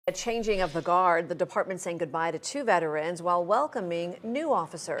A changing of the guard, the department saying goodbye to 2 veterans while welcoming new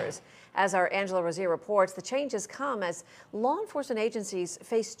officers. As our Angela Rozier reports, the changes come as law enforcement agencies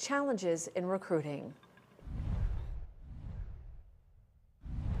face challenges in recruiting.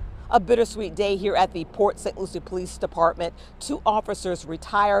 A bittersweet day here at the Port St. Lucie Police Department. 2 officers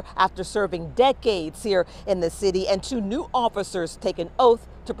retire after serving decades here in the city, and 2 new officers take an oath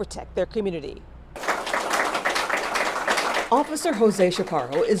to protect their community. Officer Jose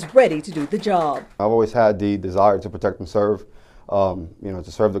Chaparro is ready to do the job. I've always had the desire to protect and serve, to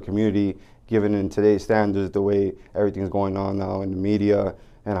serve the community, given in today's standards, the way everything's going on now in the media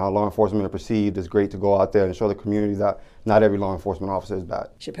and how law enforcement are perceived. It's great to go out there and show the community that not every law enforcement officer is bad.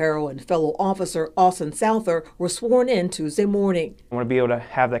 Chaparro and fellow officer Austin Souther were sworn in Tuesday morning. I want to be able to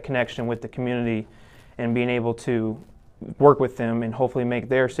have that connection with the community and being able to work with them and hopefully make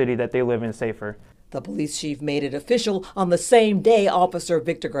their city that they live in safer. The police chief made it official on the same day Officer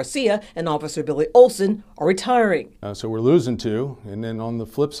Victor Garcia and Officer Billy Olson are retiring. So we're losing 2, and then on the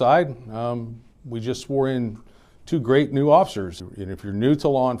flip side, we just swore in 2 great new officers. And if you're new to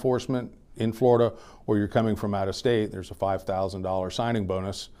law enforcement in Florida or you're coming from out of state, there's a $5,000 signing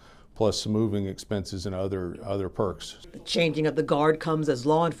bonus, plus some moving expenses and other perks. The changing of the guard comes as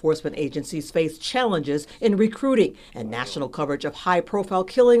law enforcement agencies face challenges in recruiting and national coverage of high-profile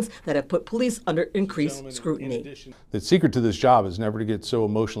killings that have put police under increased scrutiny. The secret to this job is never to get so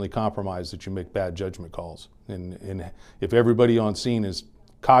emotionally compromised that you make bad judgment calls. And if everybody on scene is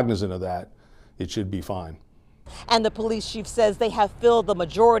cognizant of that, it should be fine. And the police chief says they have filled the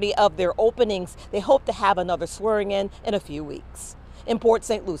majority of their openings. They hope to have another swearing in a few weeks. In Port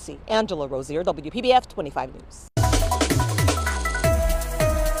St. Lucie, Angela Rozier, WPBF 25 News.